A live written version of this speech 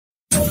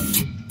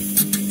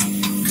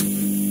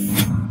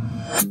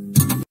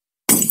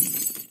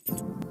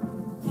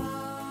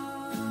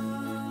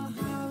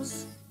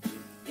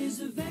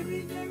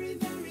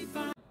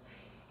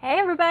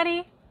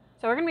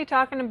we're going to be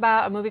talking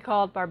about a movie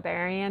called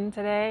Barbarian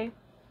today.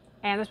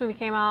 And this movie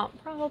came out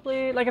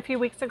probably like a few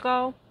weeks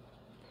ago.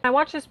 I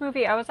watched this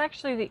movie. I was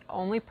actually the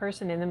only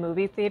person in the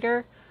movie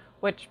theater,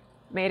 which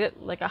made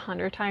it like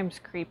 100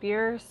 times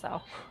creepier.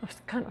 So it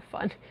was kind of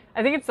fun.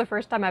 I think it's the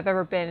first time I've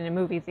ever been in a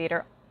movie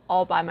theater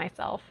all by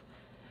myself,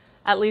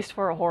 at least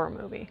for a horror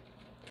movie.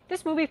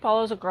 This movie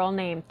follows a girl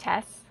named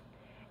Tess,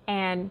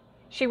 and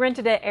she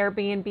rented an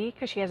Airbnb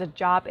because she has a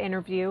job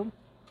interview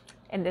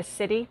in this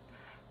city.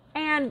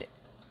 And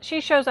she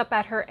shows up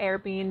at her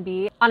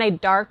Airbnb on a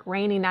dark,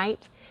 rainy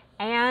night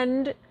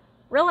and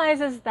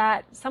realizes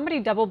that somebody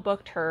double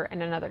booked her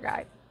and another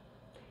guy.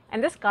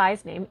 And this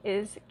guy's name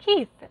is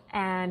Keith,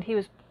 and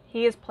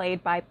he is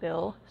played by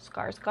Bill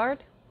Skarsgård.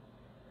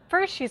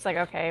 First, she's like,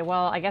 okay,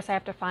 well, I guess I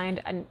have to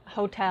find a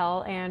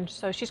hotel, and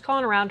so she's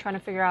calling around trying to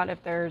figure out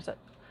if there's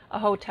a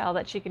hotel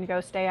that she can go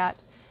stay at.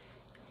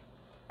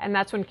 And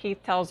that's when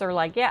Keith tells her,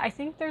 like, yeah, I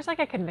think there's like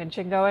a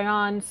convention going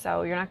on,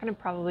 so you're not going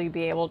to probably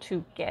be able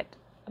to get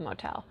a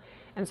motel.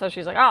 And so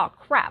she's like, oh,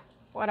 crap,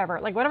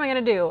 whatever. Like, what am I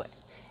going to do?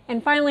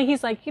 And finally,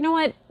 he's like, you know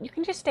what? You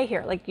can just stay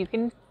here. Like,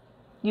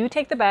 you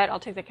take the bed, I'll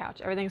take the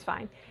couch. Everything's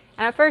fine.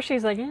 And at first,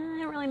 she's like, I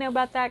don't really know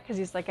about that because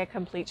he's like a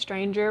complete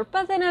stranger.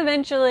 But then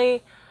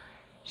eventually,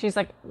 she's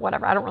like,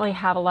 whatever. I don't really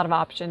have a lot of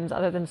options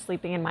other than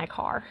sleeping in my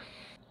car.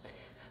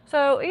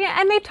 So,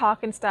 yeah, and they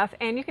talk and stuff,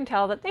 and you can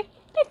tell that they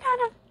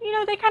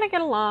kind of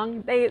get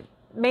along. They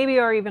maybe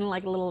are even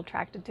like a little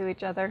attracted to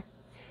each other.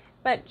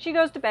 But she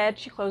goes to bed,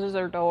 she closes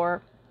her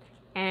door,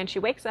 and she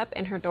wakes up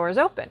and her door is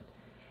open.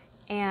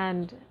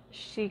 And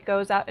she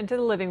goes out into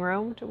the living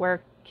room to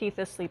where Keith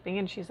is sleeping,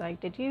 and she's like,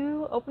 did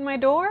you open my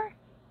door?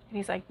 And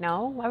he's like,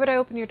 no, why would I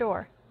open your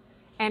door?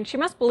 And she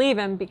must believe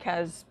him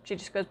because she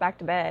just goes back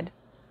to bed.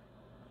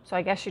 So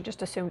I guess she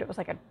just assumed it was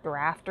like a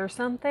draft or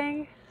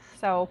something.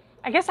 So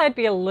I guess I'd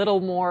be a little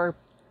more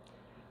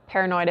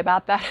paranoid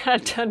about that.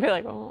 I'd be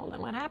like, well,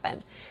 then what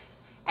happened?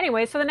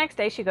 Anyway, so the next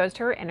day she goes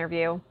to her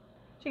interview.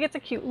 She gets a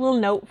cute little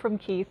note from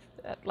Keith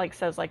that like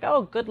says like,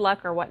 oh, good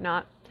luck or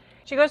whatnot.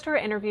 She goes to her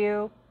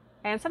interview,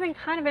 and something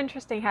kind of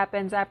interesting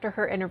happens after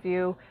her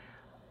interview.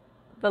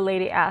 The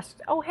lady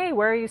asks, oh, hey,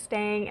 where are you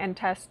staying? And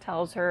Tess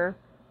tells her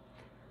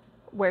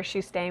where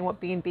she's staying, what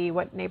B&B,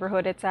 what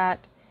neighborhood it's at.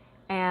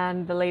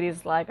 And the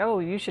lady's like, oh,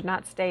 you should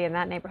not stay in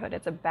that neighborhood.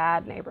 It's a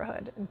bad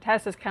neighborhood. And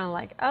Tess is kind of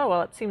like, oh,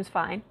 well, it seems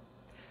fine.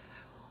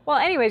 Well,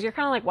 anyways, you're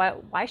kind of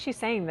like, why is she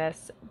saying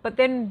this? But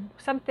then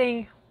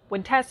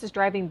when Tess is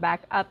driving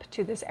back up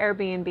to this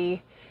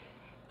Airbnb,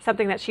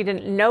 something that she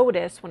didn't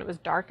notice when it was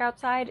dark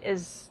outside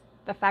is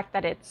the fact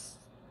that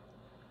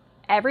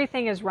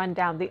everything is run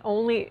down. The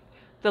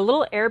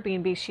little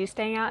Airbnb she's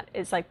staying at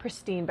is like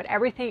pristine, but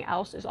everything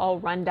else is all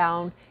run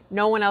down.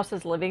 No one else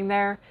is living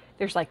there.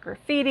 There's like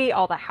graffiti.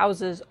 All the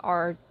houses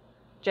are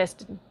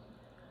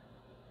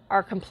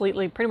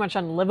completely pretty much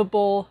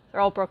unlivable. They're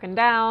all broken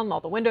down.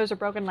 All the windows are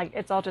broken. Like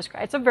it's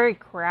a very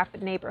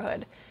crap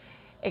neighborhood,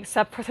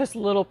 except for this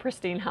little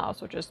pristine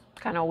house, which is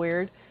kind of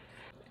weird.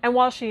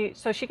 And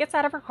she gets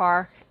out of her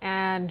car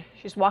and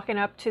she's walking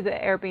up to the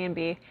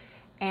Airbnb,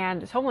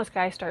 and this homeless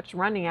guy starts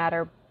running at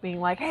her,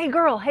 being like, hey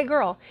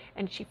girl.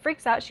 And she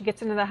freaks out. She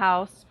gets into the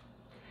house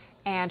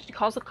and she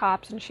calls the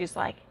cops, and she's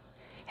like,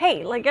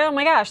 hey, like, oh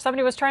my gosh,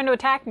 somebody was trying to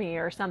attack me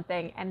or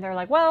something. And they're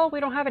like, well, we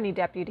don't have any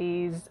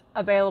deputies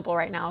available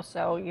right now,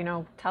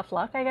 so, tough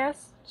luck, I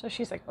guess. So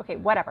she's like, okay,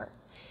 whatever.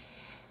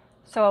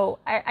 So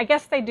I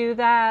guess they do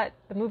that.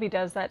 The movie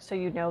does that so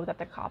you know that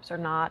the cops are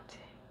not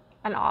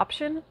an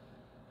option.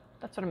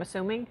 That's what I'm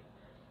assuming.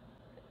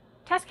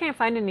 Tess can't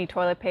find any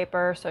toilet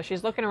paper, so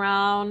she's looking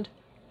around,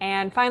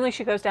 and finally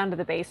she goes down to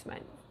the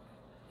basement.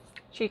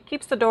 She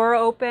keeps the door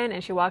open,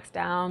 and she walks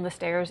down the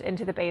stairs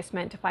into the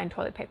basement to find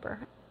toilet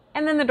paper.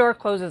 And then the door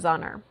closes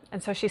on her,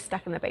 and so she's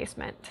stuck in the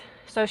basement.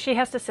 So she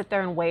has to sit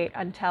there and wait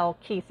until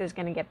Keith is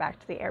going to get back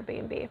to the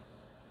Airbnb.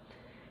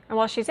 And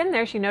while she's in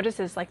there, she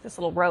notices like this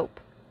little rope.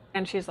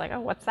 And she's like,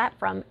 oh, what's that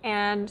from?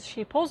 And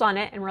she pulls on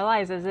it and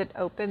realizes it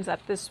opens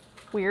up this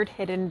weird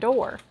hidden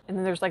door. And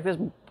then there's like this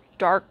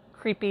dark,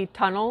 creepy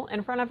tunnel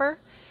in front of her.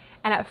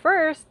 And at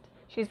first,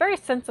 she's very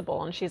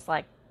sensible, and she's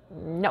like,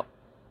 no,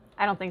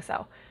 I don't think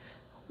so.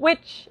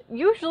 Which,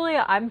 usually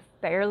I'm a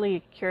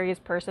fairly curious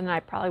person, and I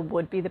probably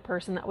would be the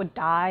person that would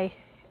die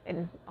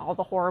in all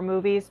the horror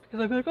movies, because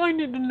I'd be like, I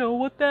need to know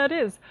what that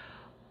is.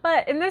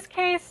 But in this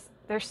case,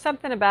 there's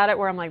something about it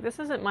where I'm like, this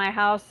isn't my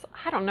house.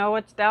 I don't know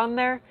what's down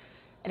there.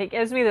 And it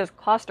gives me this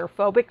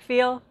claustrophobic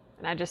feel.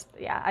 And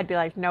I'd be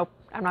like, nope,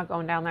 I'm not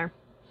going down there.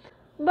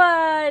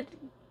 But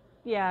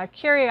yeah,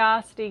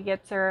 curiosity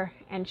gets her,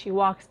 and she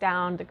walks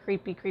down the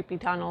creepy, creepy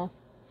tunnel.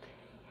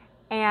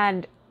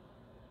 And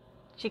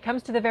she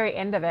comes to the very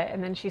end of it,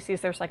 and then she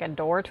sees there's like a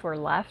door to her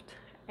left,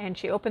 and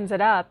she opens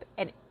it up,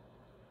 and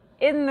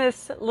in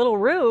this little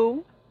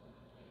room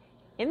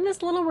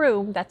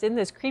that's in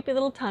this creepy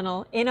little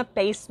tunnel in a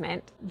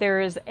basement,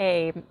 there is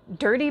a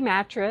dirty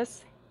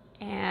mattress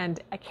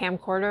and a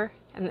camcorder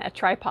and a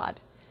tripod.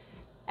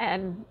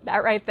 And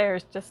that right there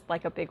is just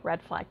like a big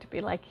red flag to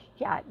be like,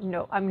 yeah,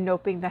 no, I'm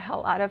noping the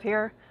hell out of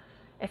here.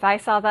 If I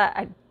saw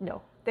that,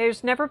 no,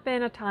 There's never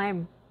been a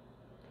time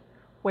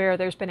where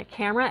there's been a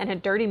camera and a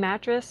dirty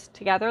mattress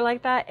together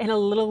like that in a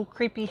little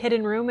creepy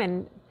hidden room,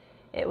 and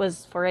it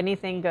was for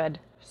anything good.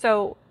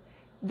 So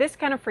this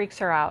kind of freaks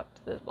her out.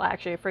 Well,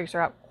 actually, it freaks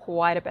her out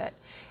quite a bit.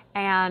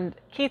 And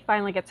Keith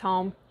finally gets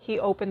home. He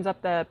opens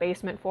up the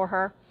basement for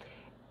her.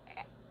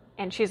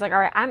 And she's like, all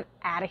right, I'm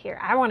out of here.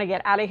 I want to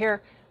get out of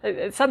here.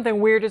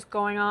 Something weird is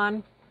going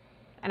on.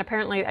 And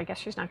apparently, I guess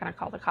she's not going to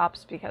call the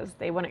cops because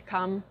they wouldn't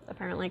come,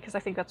 apparently, because I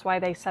think that's why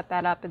they set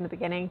that up in the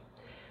beginning.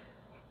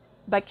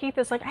 But Keith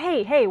is like,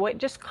 hey, wait,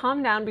 just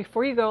calm down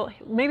before you go.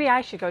 Maybe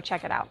I should go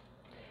check it out.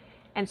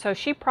 And so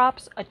she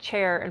props a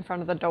chair in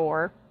front of the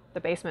door, the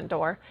basement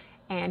door,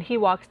 and he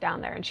walks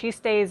down there and she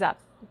stays up.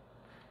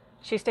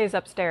 She stays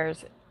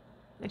upstairs.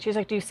 And she's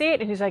like, do you see it?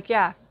 And he's like,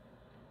 yeah.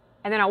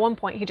 And then at one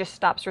point he just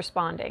stops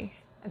responding.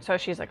 And so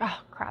she's like,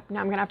 oh crap,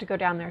 now I'm gonna have to go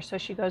down there. So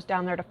she goes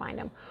down there to find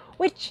him,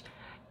 which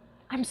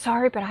I'm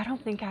sorry, but I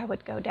don't think I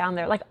would go down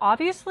there. Like,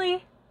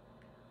 obviously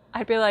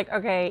I'd be like,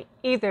 okay,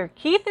 either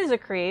Keith is a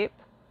creep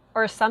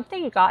or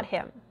something got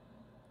him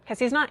because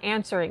he's not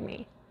answering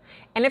me.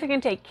 And if you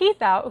can take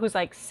Keith out, who's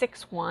like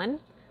 6'1",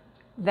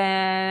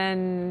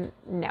 then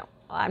no,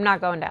 I'm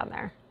not going down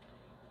there.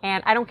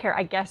 And I don't care.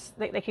 I guess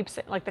they keep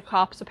saying, like, the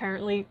cops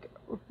apparently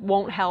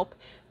won't help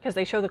because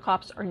they show the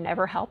cops are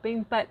never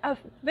helping. But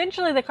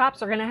eventually the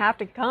cops are going to have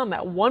to come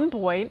at one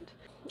point.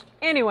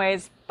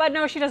 Anyways, but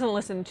no, she doesn't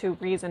listen to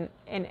reason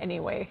in any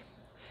way.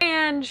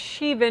 And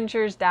she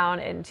ventures down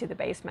into the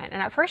basement.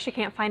 And at first she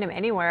can't find him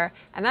anywhere.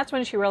 And that's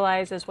when she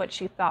realizes what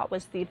she thought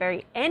was the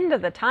very end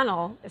of the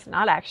tunnel is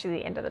not actually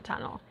the end of the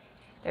tunnel.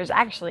 There's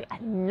actually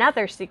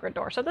another secret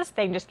door. So this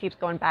thing just keeps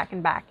going back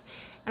and back.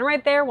 And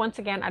right there, once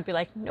again, I'd be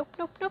like, nope.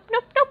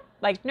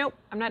 Like, nope,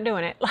 I'm not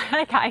doing it.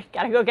 Like, I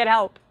gotta go get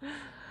help.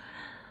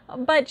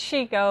 But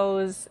she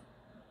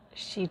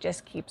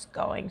just keeps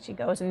going. She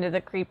goes into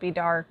the creepy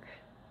dark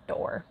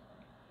door.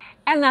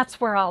 And that's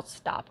where I'll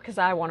stop because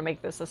I want to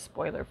make this a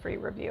spoiler-free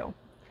review.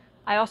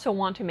 I also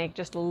want to make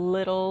just a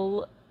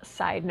little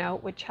side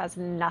note, which has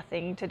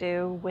nothing to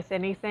do with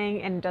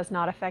anything and does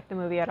not affect the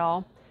movie at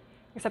all.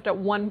 Except at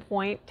one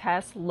point,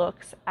 Tess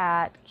looks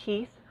at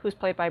Keith, who's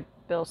played by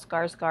Bill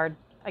Skarsgård.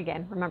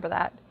 Again, remember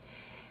that.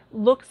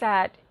 Looks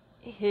at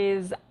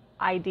his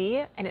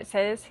ID and it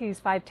says he's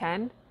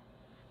 5'10".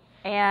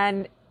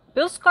 And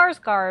Bill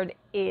Skarsgård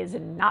is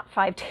not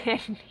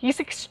 5'10".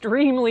 He's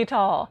extremely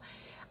tall.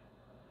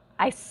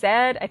 I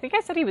think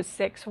I said he was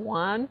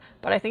 6'1",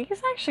 but I think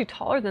he's actually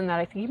taller than that.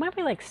 I think he might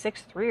be like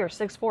 6'3" or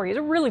 6'4". He's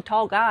a really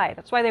tall guy.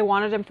 That's why they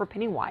wanted him for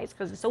Pennywise,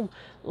 because he's so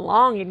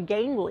long and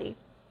gangly.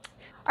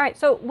 All right,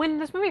 so when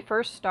this movie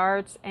first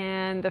starts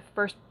and the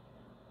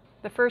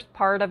first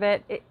part of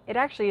it, it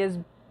actually is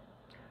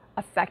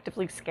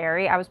effectively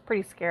scary. I was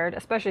pretty scared,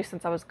 especially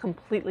since I was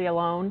completely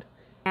alone.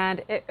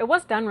 And it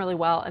was done really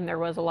well, and there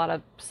was a lot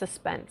of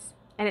suspense,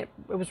 and it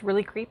was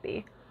really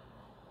creepy.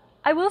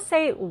 I will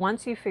say,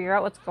 once you figure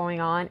out what's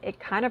going on, it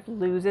kind of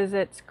loses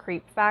its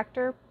creep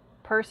factor,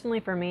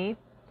 personally for me.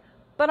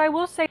 But I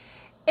will say,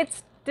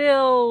 it's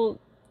still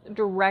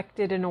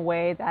directed in a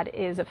way that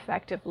is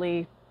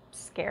effectively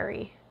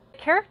scary. The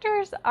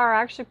characters are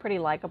actually pretty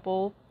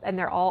likable, and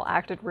they're all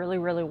acted really,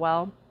 really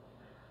well.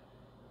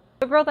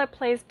 The girl that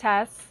plays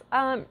Tess,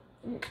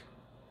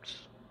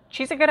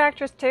 she's a good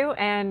actress too,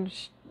 and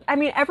I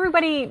mean,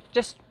 everybody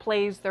just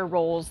plays their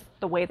roles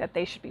the way that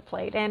they should be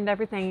played, and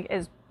everything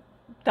is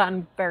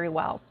done very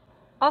well.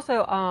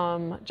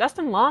 Also,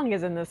 Justin Long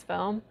is in this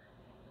film,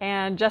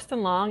 and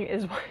Justin Long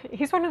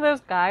he's one of those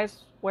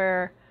guys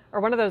or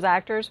one of those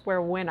actors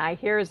where when I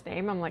hear his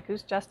name, I'm like,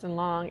 who's Justin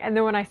Long? And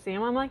then when I see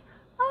him, I'm like,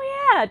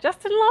 oh yeah,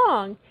 Justin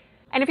Long.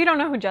 And if you don't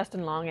know who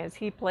Justin Long is,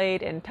 he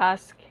played in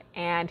Tusk,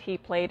 and he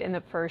played in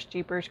the first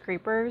Jeepers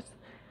Creepers.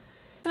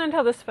 It wasn't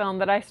until this film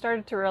that I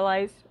started to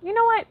realize, you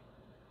know what?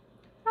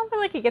 I don't feel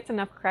like he gets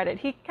enough credit.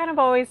 He kind of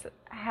always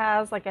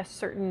has like a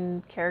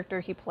certain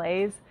character he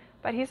plays,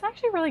 but he's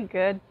actually really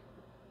good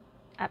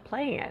at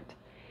playing it.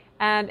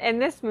 And in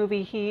this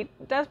movie, he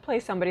does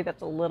play somebody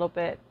that's a little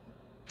bit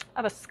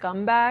of a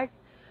scumbag,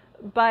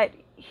 but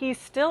he's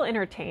still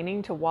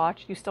entertaining to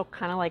watch. You still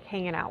kind of like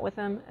hanging out with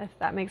him, if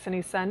that makes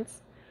any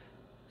sense.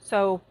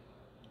 So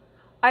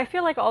I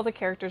feel like all the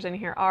characters in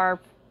here are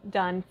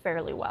done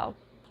fairly well.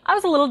 I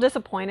was a little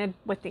disappointed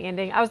with the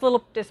ending. I was a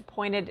little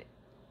disappointed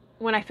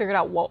when I figured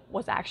out what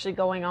was actually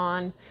going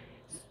on.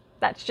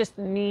 That's just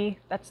me.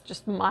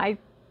 That's my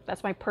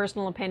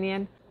personal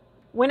opinion.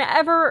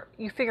 Whenever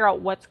you figure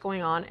out what's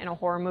going on in a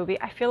horror movie,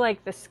 I feel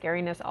like the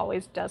scariness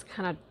always does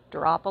kind of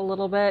drop a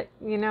little bit,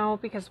 you know,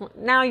 because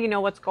now you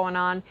know what's going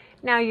on.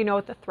 Now you know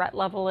what the threat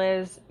level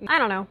is. I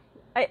don't know.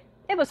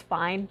 It was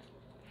fine.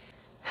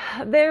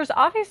 There's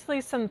obviously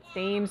some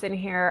themes in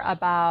here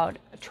about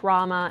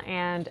trauma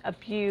and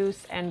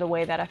abuse and the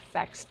way that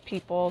affects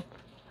people.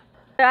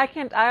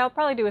 I'll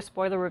probably do a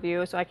spoiler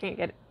review, so I can't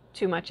get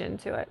too much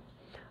into it.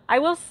 I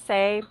will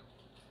say,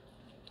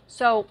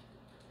 so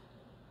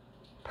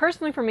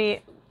personally for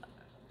me,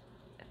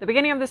 the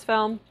beginning of this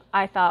film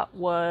I thought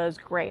was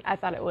great. I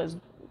thought it was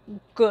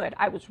good.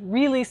 I was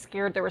really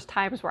scared. There was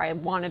times where I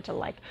wanted to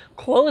like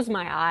close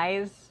my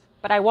eyes,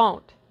 but I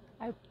won't.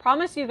 I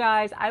promise you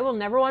guys, I will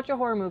never watch a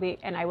horror movie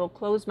and I will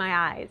close my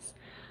eyes.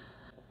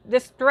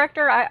 This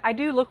director, I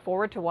do look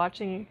forward to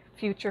watching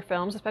future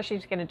films, especially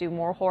if he's going to do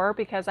more horror,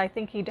 because I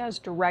think he does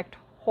direct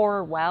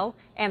horror well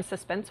and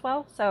suspense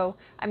well. So,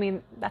 I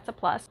mean, that's a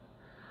plus.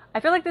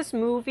 I feel like this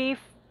movie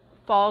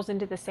falls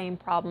into the same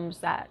problems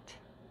that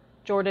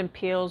Jordan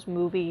Peele's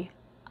movie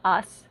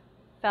Us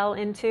fell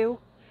into.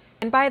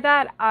 And by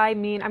that, I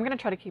mean, I'm going to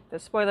try to keep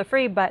this spoiler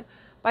free, but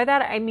by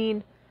that, I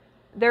mean,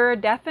 there are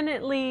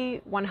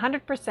definitely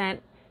 100%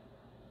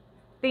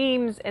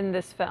 themes in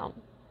this film.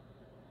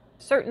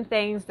 Certain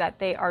things that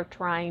they are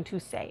trying to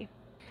say.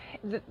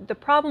 The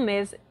problem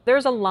is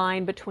there's a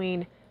line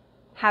between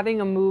having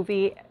a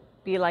movie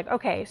be like,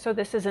 okay, so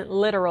this isn't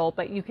literal,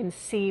 but you can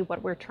see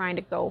what we're trying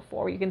to go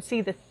for. You can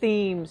see the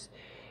themes.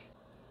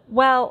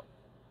 Well,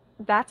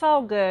 that's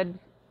all good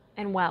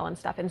and well and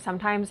stuff. And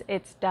sometimes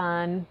it's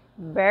done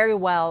very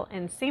well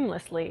and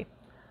seamlessly.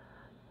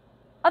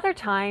 Other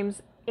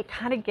times it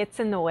kind of gets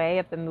in the way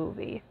of the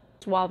movie.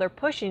 While they're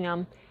pushing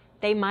them,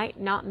 they might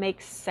not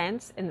make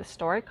sense in the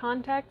story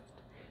context.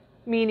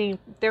 Meaning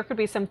there could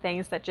be some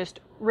things that just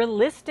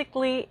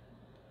realistically,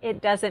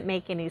 it doesn't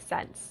make any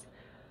sense.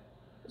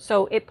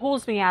 So it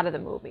pulls me out of the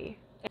movie.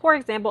 For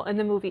example, in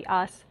the movie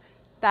Us,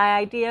 the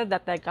idea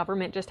that the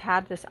government just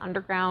had this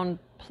underground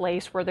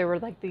place where there were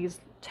like these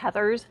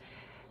tethers,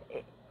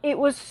 it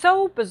was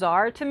so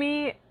bizarre to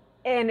me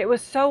and it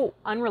was so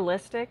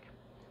unrealistic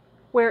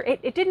where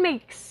it didn't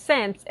make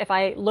sense if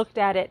I looked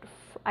at it.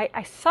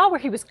 I saw where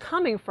he was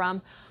coming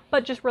from,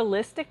 but just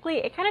realistically,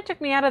 it kind of took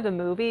me out of the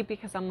movie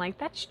because I'm like,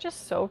 that's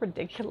just so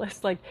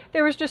ridiculous. Like,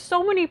 there was just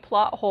so many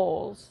plot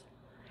holes.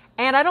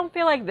 And I don't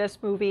feel like this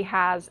movie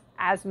has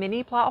as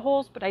many plot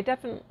holes, but I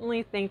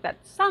definitely think that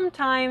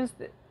sometimes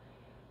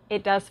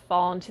it does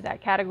fall into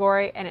that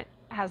category and it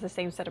has the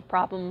same set of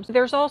problems.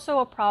 There's also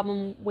a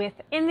problem with,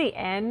 in the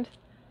end,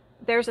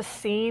 there's a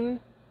scene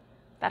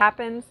that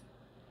happens.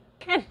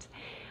 And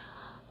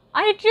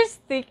I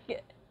just think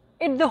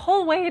the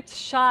whole way it's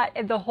shot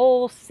and the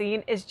whole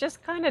scene is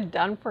just kind of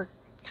done for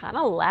kind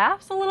of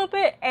laughs a little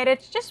bit. And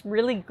it's just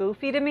really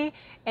goofy to me.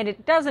 And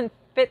it doesn't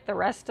fit the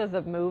rest of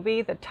the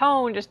movie. The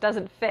tone just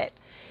doesn't fit.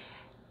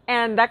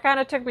 And that kind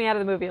of took me out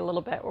of the movie a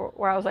little bit,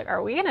 where I was like,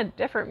 are we in a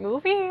different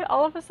movie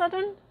all of a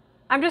sudden?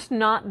 I'm just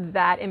not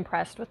that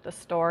impressed with the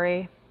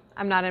story.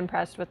 I'm not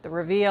impressed with the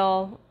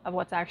reveal of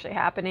what's actually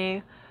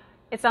happening.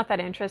 It's not that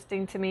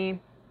interesting to me.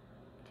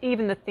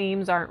 Even the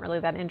themes aren't really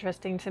that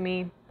interesting to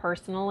me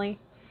personally.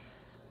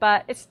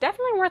 But it's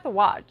definitely worth a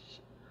watch.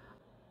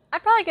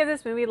 I'd probably give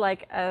this movie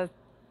like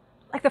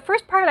the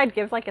first part I'd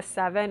give like a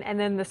 7, and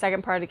then the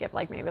second part I'd give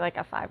like maybe like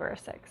a 5 or a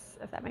 6,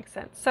 if that makes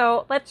sense.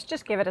 So let's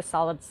just give it a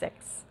solid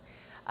 6.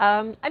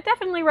 I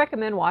definitely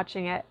recommend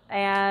watching it,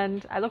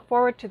 and I look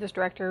forward to this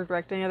director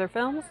directing other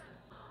films.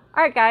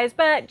 Alright guys,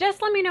 but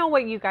just let me know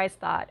what you guys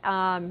thought.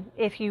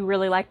 If you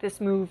really like this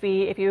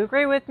movie, if you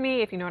agree with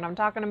me, if you know what I'm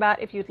talking about,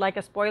 if you'd like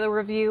a spoiler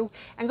review,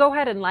 and go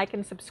ahead and like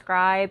and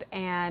subscribe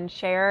and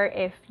share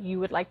if you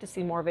would like to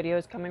see more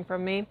videos coming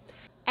from me.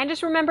 And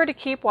just remember to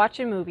keep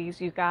watching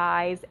movies, you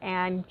guys,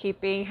 and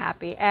keep being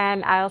happy,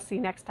 and I'll see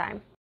you next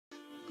time.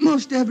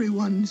 Most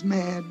everyone's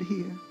mad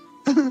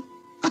here.